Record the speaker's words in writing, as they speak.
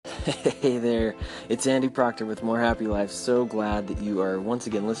Hey there, it's Andy Proctor with More Happy Life. So glad that you are once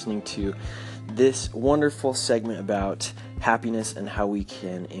again listening to this wonderful segment about happiness and how we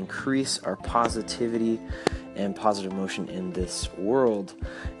can increase our positivity and positive emotion in this world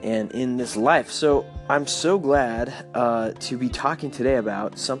and in this life. So I'm so glad to be talking today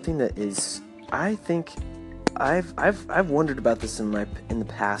about something that is, I think, I've wondered about this in the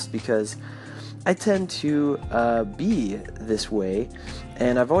past because I tend to be this way,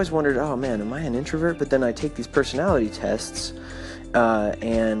 and I've always wondered, oh man, am I an introvert? But then I take these personality tests,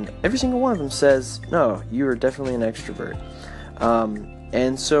 and every single one of them says, no, you are definitely an extrovert.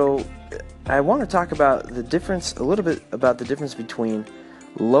 And so I want to talk about a little bit about the difference between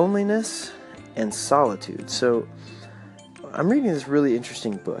loneliness and solitude. So I'm reading this really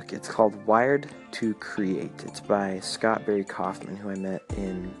interesting book. It's called Wired to Create. It's by Scott Barry Kaufman, who I met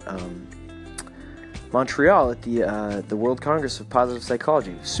in Montreal at the World Congress of Positive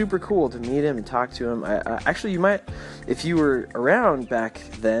Psychology. Super cool to meet him and talk to him. Actually, you might, if you were around back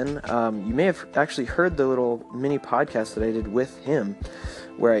then, you may have actually heard the little mini podcast that I did with him,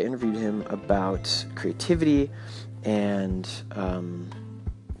 where I interviewed him about creativity and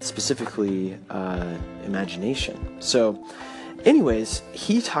specifically imagination. So anyways,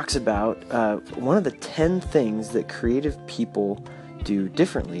 he talks about one of the 10 things that creative people do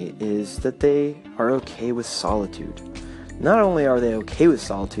differently is that they are okay with solitude. Not only are they okay with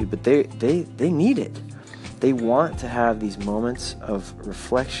solitude, but they need it. They want to have these moments of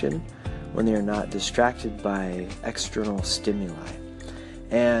reflection when they are not distracted by external stimuli.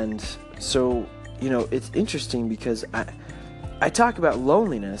 And so, it's interesting because I talk about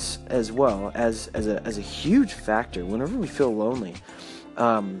loneliness as well as a huge factor. Whenever we feel lonely,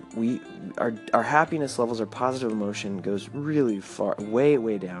 our happiness levels, our positive emotion goes really far,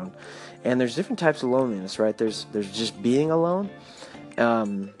 way down. And there's different types of loneliness, right? There's just being alone,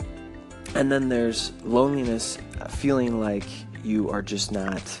 and then there's loneliness, feeling like you are just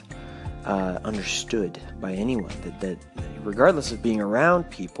not understood by anyone. That regardless of being around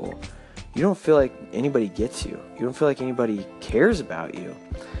people, you don't feel like anybody gets you. You don't feel like anybody cares about you,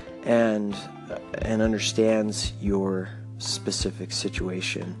 and understands your specific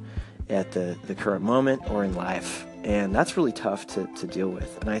situation at the current moment or in life. And that's really tough to deal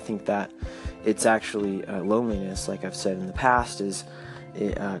with. And I think that it's actually loneliness, like I've said in the past, is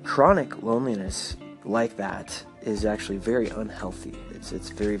chronic loneliness like that is actually very unhealthy. It's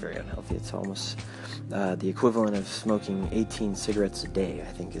very, very unhealthy. It's almost the equivalent of smoking 18 cigarettes a day,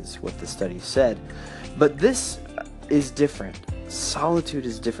 I think is what the study said. But this is different. Solitude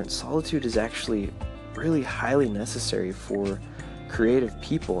is different. Solitude is actually really highly necessary for creative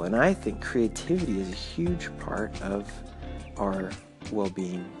people, and I think creativity is a huge part of our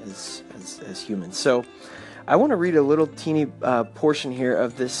well-being as humans. So I want to read a little teeny portion here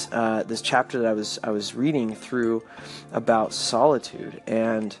of this chapter that I was reading through about solitude,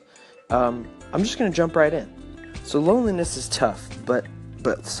 and I'm just going to jump right in. So loneliness is tough, but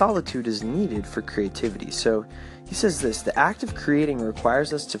solitude is needed for creativity. So he says this: the act of creating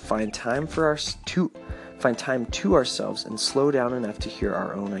requires us to find time to ourselves and slow down enough to hear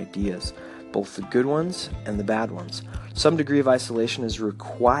our own ideas, both the good ones and the bad ones. Some degree of isolation is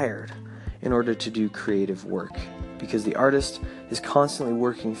required in order to do creative work, because the artist is constantly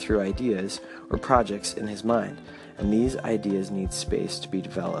working through ideas or projects in his mind, and these ideas need space to be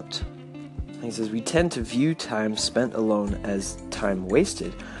developed. He says, we tend to view time spent alone as time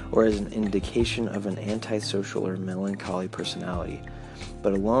wasted or as an indication of an antisocial or melancholy personality.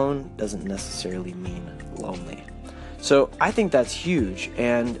 But alone doesn't necessarily mean lonely. So I think that's huge.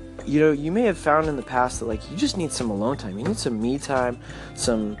 And, you may have found in the past that, you just need some alone time. You need some me time,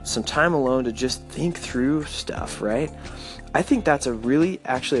 some time alone to just think through stuff, right? I think that's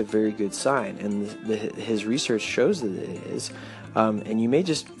actually a very good sign. And his research shows that it is. And you may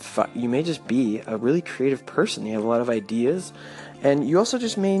just be a really creative person. You have a lot of ideas, and you also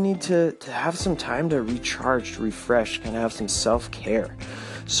just may need to have some time to recharge, to refresh, kind of have some self-care.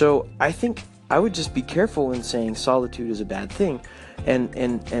 So I think I would just be careful in saying solitude is a bad thing,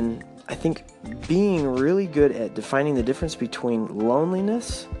 and I think being really good at defining the difference between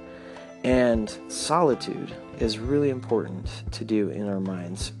loneliness and solitude is really important to do in our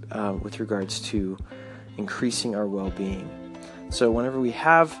minds with regards to increasing our well-being. So whenever we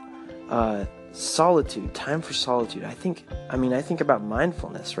have solitude, time for solitude, I think about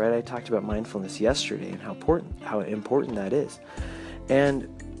mindfulness, right? I talked about mindfulness yesterday and how important that is. And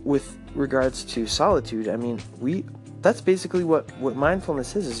with regards to solitude, that's basically what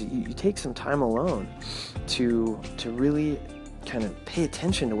mindfulness is you take some time alone to really kind of pay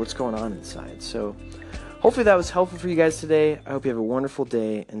attention to what's going on inside. So hopefully that was helpful for you guys today. I hope you have a wonderful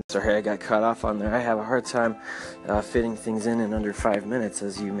day. And sorry I got cut off on there. I have a hard time fitting things in under 5 minutes,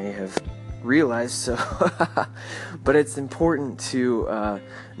 as you may have realized. So, but it's important to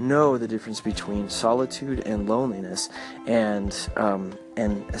know the difference between solitude and loneliness, and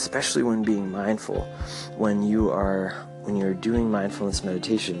especially when being mindful, when you're doing mindfulness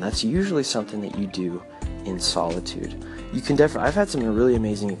meditation, that's usually something that you do in solitude. You can definitely, I've had some really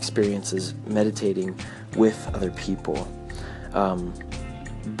amazing experiences meditating with other people,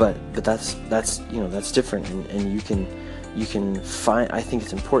 but that's different, and you can find, I think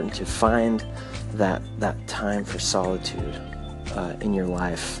it's important to find that time for solitude in your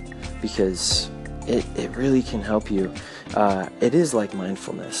life, because it really can help you. It is like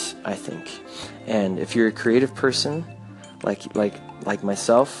mindfulness, I think. And if you're a creative person like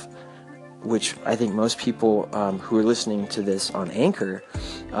myself, which I think most people who are listening to this on Anchor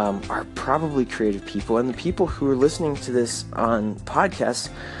are probably creative people, and the people who are listening to this on podcasts,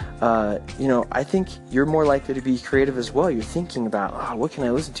 I think you're more likely to be creative as well. You're thinking about, what can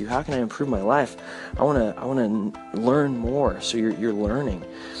I listen to? How can I improve my life? I want to learn more. So you're learning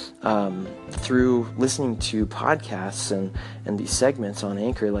through listening to podcasts and these segments on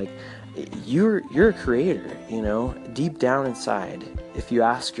Anchor. Like, you're a creator, deep down inside. If you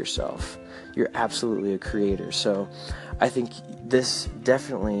ask yourself, you're absolutely a creator. So I think this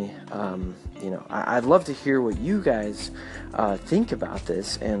definitely, I'd love to hear what you guys think about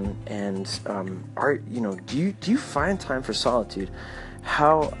this, and do you find time for solitude?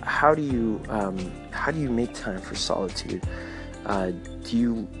 How do you make time for solitude? Do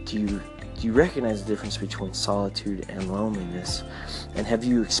you recognize the difference between solitude and loneliness, and have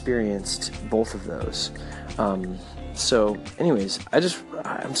you experienced both of those? So anyways,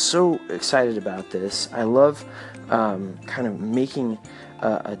 I'm so excited about this. I love kind of making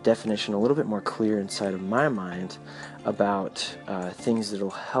a definition a little bit more clear inside of my mind about things that'll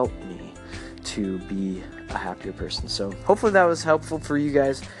help me to be a happier person. So hopefully that was helpful for you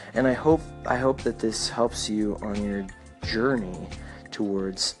guys, and I hope that this helps you on your journey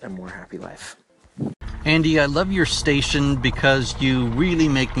towards a more happy life. Andy, I love your station because you really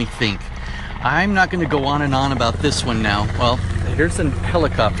make me think. I'm not going to go on and on about this one now. Well, here's a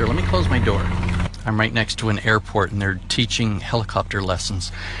helicopter. Let me close my door. I'm right next to an airport, and they're teaching helicopter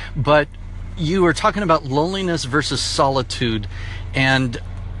lessons. But you were talking about loneliness versus solitude, and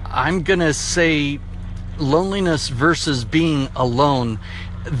I'm going to say loneliness versus being alone,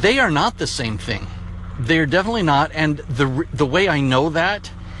 they are not the same thing. They're definitely not, and the way I know that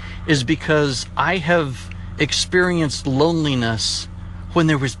is because I have experienced loneliness when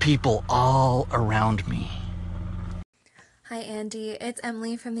there was people all around me. Hi Andy, it's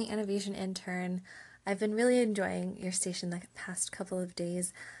Emily from the Innovation Intern. I've been really enjoying your station the past couple of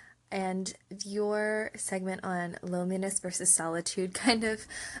days, and your segment on loneliness versus solitude kind of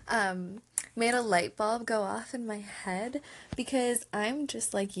made a light bulb go off in my head, because I'm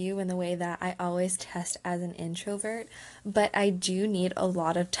just like you in the way that I always test as an introvert, but I do need a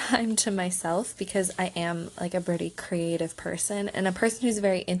lot of time to myself because I am like a pretty creative person and a person who's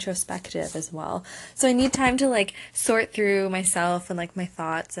very introspective as well. So I need time to like sort through myself and like my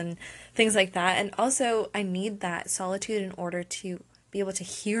thoughts and things like that. And also I need that solitude in order to be able to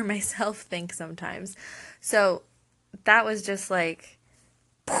hear myself think sometimes. So that was just like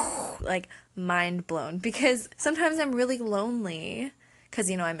mind blown, because sometimes I'm really lonely because,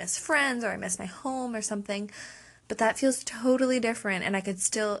 I miss friends or I miss my home or something, but that feels totally different, and I could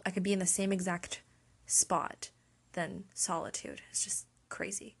be in the same exact spot than solitude. It's just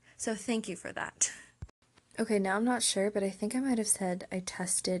crazy. So thank you for that. Okay, now I'm not sure, but I think I might have said I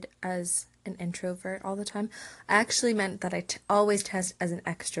tested as an introvert all the time. I actually meant that I always test as an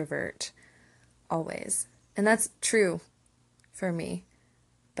extrovert. Always. And that's true for me.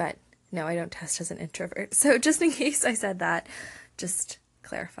 But no, I don't test as an introvert. So just in case I said that, just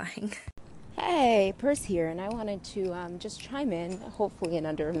clarifying. Hey, Purse here, and I wanted to just chime in, hopefully in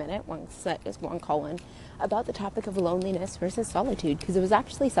under a minute, one call in, about the topic of loneliness versus solitude, because it was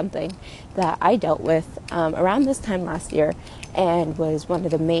actually something that I dealt with around this time last year, and was one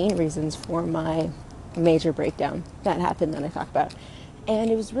of the main reasons for my major breakdown that happened that I talked about. And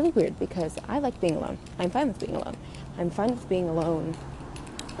it was really weird because I like being alone. I'm fine with being alone. I'm fine with being alone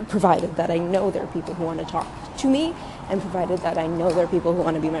provided that I know there are people who want to talk to me, and provided that I know there are people who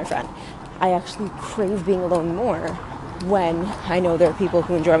want to be my friend. I actually crave being alone more when I know there are people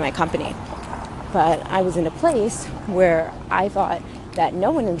who enjoy my company. But I was in a place where I thought that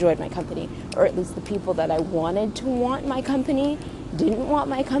no one enjoyed my company, or at least the people that I wanted to want my company didn't want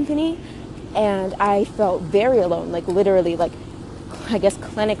my company, and I felt very alone, like literally, like I guess,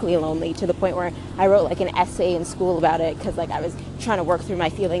 clinically lonely, to the point where I wrote like an essay in school about it, because like I was trying to work through my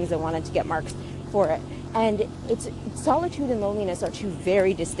feelings and wanted to get marks for it. And it's solitude and loneliness are two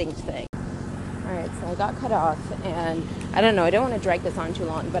very distinct things. All right, so I got cut off, and I don't know, I don't want to drag this on too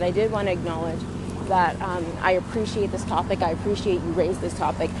long, but I did want to acknowledge that I appreciate this topic. I appreciate you raised this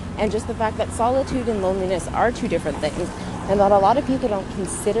topic, and just the fact that solitude and loneliness are two different things, and that a lot of people don't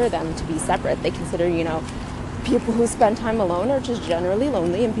consider them to be separate. They consider, people who spend time alone are just generally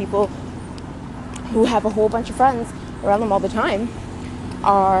lonely, and people who have a whole bunch of friends around them all the time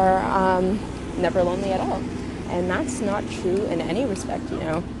are never lonely at all. And that's not true in any respect.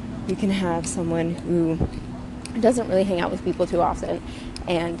 You can have someone who doesn't really hang out with people too often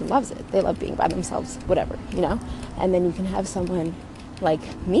and loves it. They love being by themselves, whatever. And then you can have someone like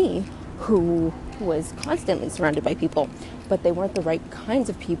me who was constantly surrounded by people, but they weren't the right kinds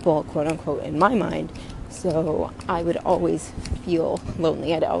of people, quote unquote, in my mind. So I would always feel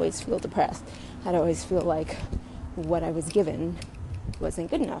lonely. I'd always feel depressed. I'd always feel like what I was given wasn't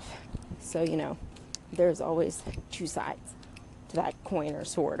good enough. So, there's always two sides to that coin or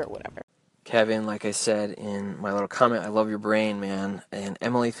sword or whatever. Kevin, like I said in my little comment, I love your brain, man. And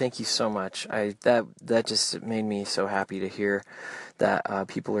Emily, thank you so much. That just made me so happy to hear that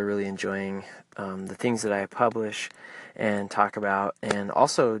people are really enjoying the things that I publish and talk about, and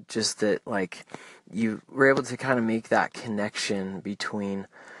also just that like you were able to kind of make that connection between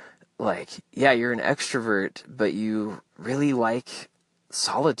like, yeah, you're an extrovert, but you really like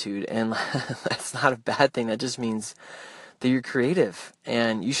solitude, and that's not a bad thing. That just means that you're creative,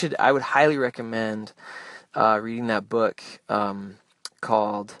 and I would highly recommend reading that book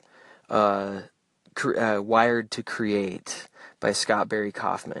called Wired to Create by Scott Barry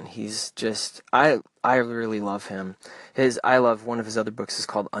Kaufman. He's just, I really love him. I love one of his other books is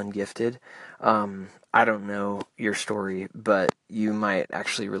called Ungifted. I don't know your story, but you might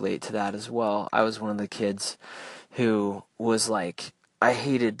actually relate to that as well. I was one of the kids who was like, I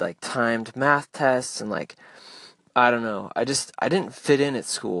hated like timed math tests, and like, I don't know. I didn't fit in at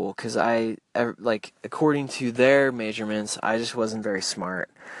school because according to their measurements, I just wasn't very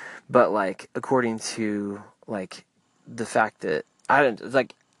smart. But like, according to like the fact that I'm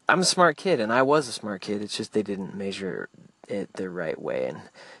a smart kid, and I was a smart kid. It's just they didn't measure it the right way. And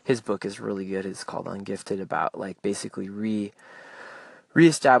his book is really good. It's called Ungifted, about like basically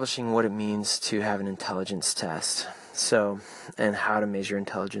reestablishing what it means to have an intelligence test. So, and how to measure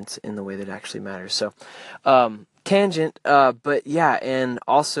intelligence in the way that actually matters. So, tangent, but yeah, and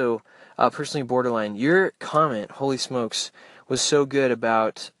also, personally borderline, your comment, holy smokes, was so good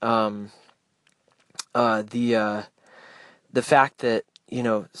about, the fact that,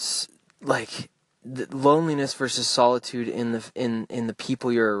 like, the loneliness versus solitude in the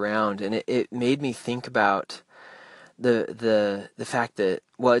people you're around, and it made me think about the fact that,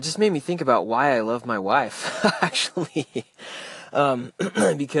 well, it just made me think about why I love my wife, actually,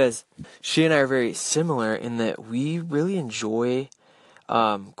 because she and I are very similar in that we really enjoy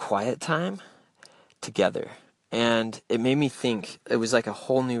quiet time together. And it made me think, it was like a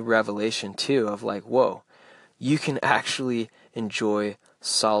whole new revelation too, of like, whoa, you can actually enjoy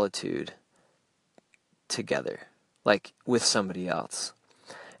solitude together, like with somebody else.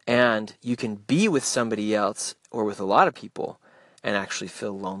 And you can be with somebody else or with a lot of people and actually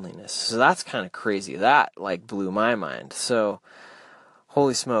feel loneliness. So that's kind of crazy. That like blew my mind. So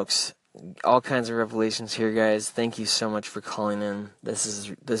holy smokes, all kinds of revelations here, guys. Thank you so much for calling in. This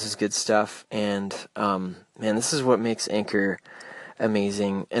is good stuff. And man, this is what makes Anchor an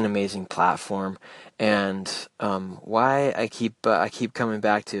amazing platform. And why I keep coming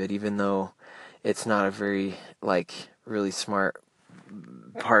back to it, even though it's not a very like really smart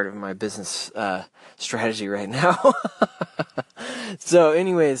part of my business strategy right now. So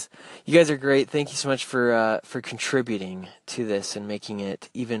anyways, you guys are great. Thank you so much for contributing to this and making it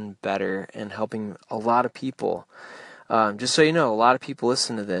even better and helping a lot of people. Just so you know, a lot of people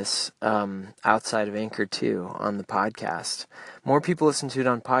listen to this outside of Anchor too, on the podcast. More people listen to it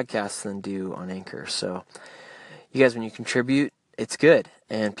on podcasts than do on Anchor. So you guys, when you contribute, it's good,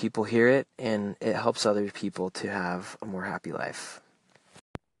 and people hear it, and it helps other people to have a more happy life.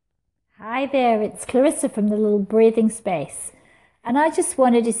 Hi there, it's Clarissa from the Little Breathing Space. And I just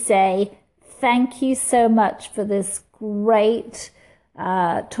wanted to say thank you so much for this great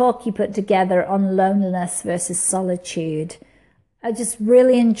talk you put together on loneliness versus solitude. I just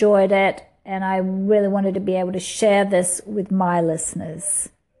really enjoyed it, and I really wanted to be able to share this with my listeners.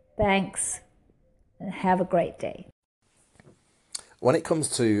 Thanks, and have a great day. When it comes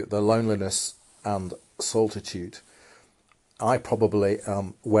to the loneliness and solitude, I probably,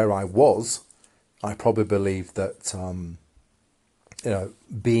 where I was, I probably believe that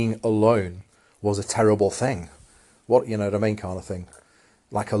being alone was a terrible thing. What, you know what I mean, kind of thing.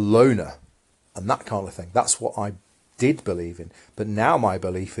 Like a loner and that kind of thing. That's what I did believe in. But now my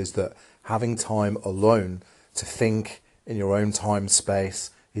belief is that having time alone to think in your own time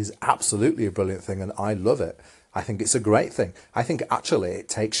space is absolutely a brilliant thing, and I love it. I think it's a great thing. I think actually it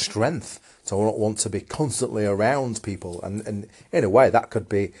takes strength to not want to be constantly around people, and in a way that could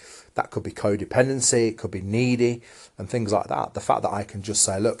be codependency, it could be needy and things like that. The fact that I can just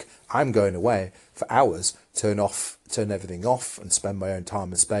say, look, I'm going away for hours, turn everything off and spend my own time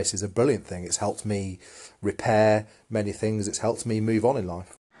and space is a brilliant thing. It's helped me repair many things. It's helped me move on in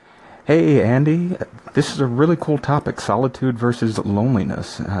life. Hey, Andy. This is a really cool topic, solitude versus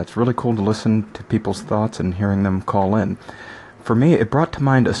loneliness. It's really cool to listen to people's thoughts and hearing them call in. For me, it brought to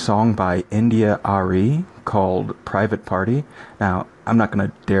mind a song by India Ari called Private Party. Now, I'm not going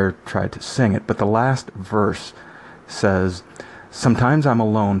to dare try to sing it, but the last verse says, "Sometimes I'm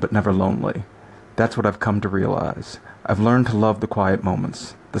alone but never lonely. That's what I've come to realize. I've learned to love the quiet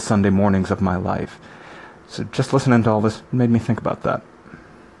moments, the Sunday mornings of my life." So just listening to all this made me think about that.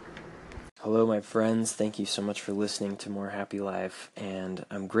 Hello, my friends. Thank you so much for listening to More Happy Life, and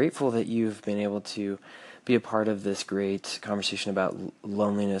I'm grateful that you've been able to be a part of this great conversation about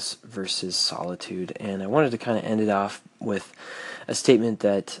loneliness versus solitude. And I wanted to kind of end it off with a statement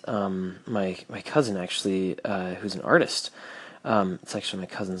that my cousin, actually, who's an artist, it's actually my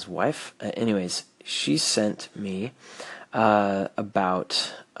cousin's wife. Anyways, she sent me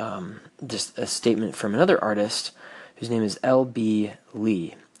about just a statement from another artist whose name is L.B.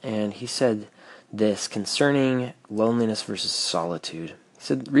 Lee. And he said this concerning loneliness versus solitude. He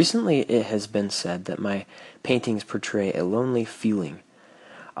said, "Recently it has been said that my paintings portray a lonely feeling.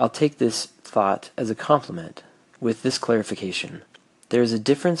 I'll take this thought as a compliment with this clarification. There is a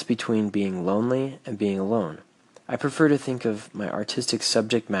difference between being lonely and being alone. I prefer to think of my artistic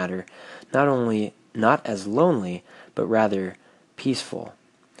subject matter not as lonely, but rather peaceful.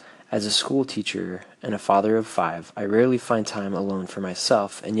 As a school teacher and a father of 5, I rarely find time alone for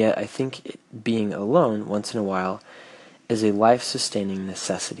myself, and yet I think being alone once in a while is a life-sustaining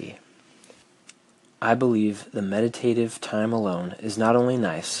necessity. I believe the meditative time alone is not only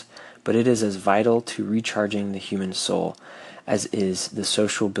nice, but it is as vital to recharging the human soul as is the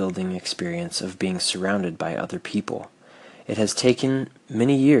social building experience of being surrounded by other people. It has taken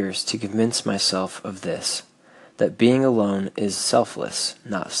many years to convince myself of this, that being alone is selfless,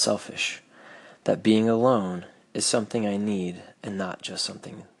 not selfish. That being alone is something I need and not just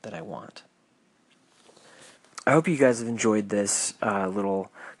something that I want." I hope you guys have enjoyed this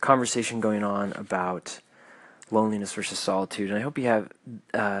little conversation going on about loneliness versus solitude, and I hope you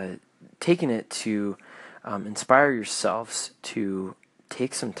have taken it to inspire yourselves to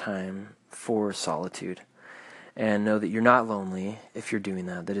take some time for solitude. And know that you're not lonely if you're doing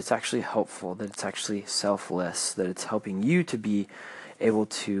that it's actually helpful, that it's actually selfless, that it's helping you to be able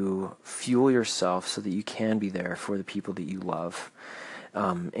to fuel yourself so that you can be there for the people that you love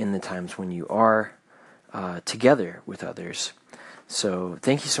in the times when you are together with others. So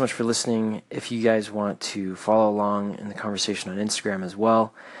thank you so much for listening. If you guys want to follow along in the conversation on Instagram as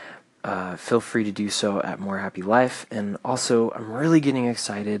well, feel free to do so at More Happy Life. And also, I'm really getting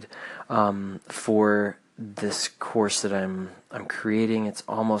excited for this course that I'm creating. It's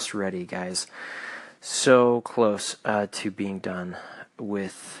almost ready, guys. So close to being done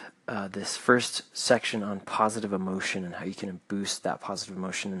with this first section on positive emotion and how you can boost that positive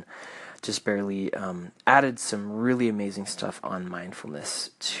emotion. And just barely added some really amazing stuff on mindfulness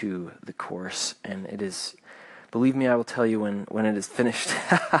to the course. And it is, believe me, I will tell you when it is finished.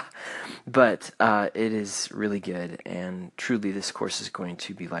 But it is really good. And truly, this course is going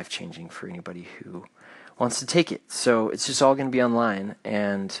to be life-changing for anybody who wants to take it. So it's just all going to be online,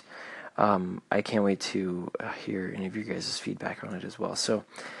 and I can't wait to hear any of your guys' feedback on it as well. So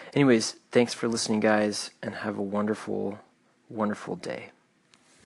anyways, thanks for listening, guys, and have a wonderful, wonderful day.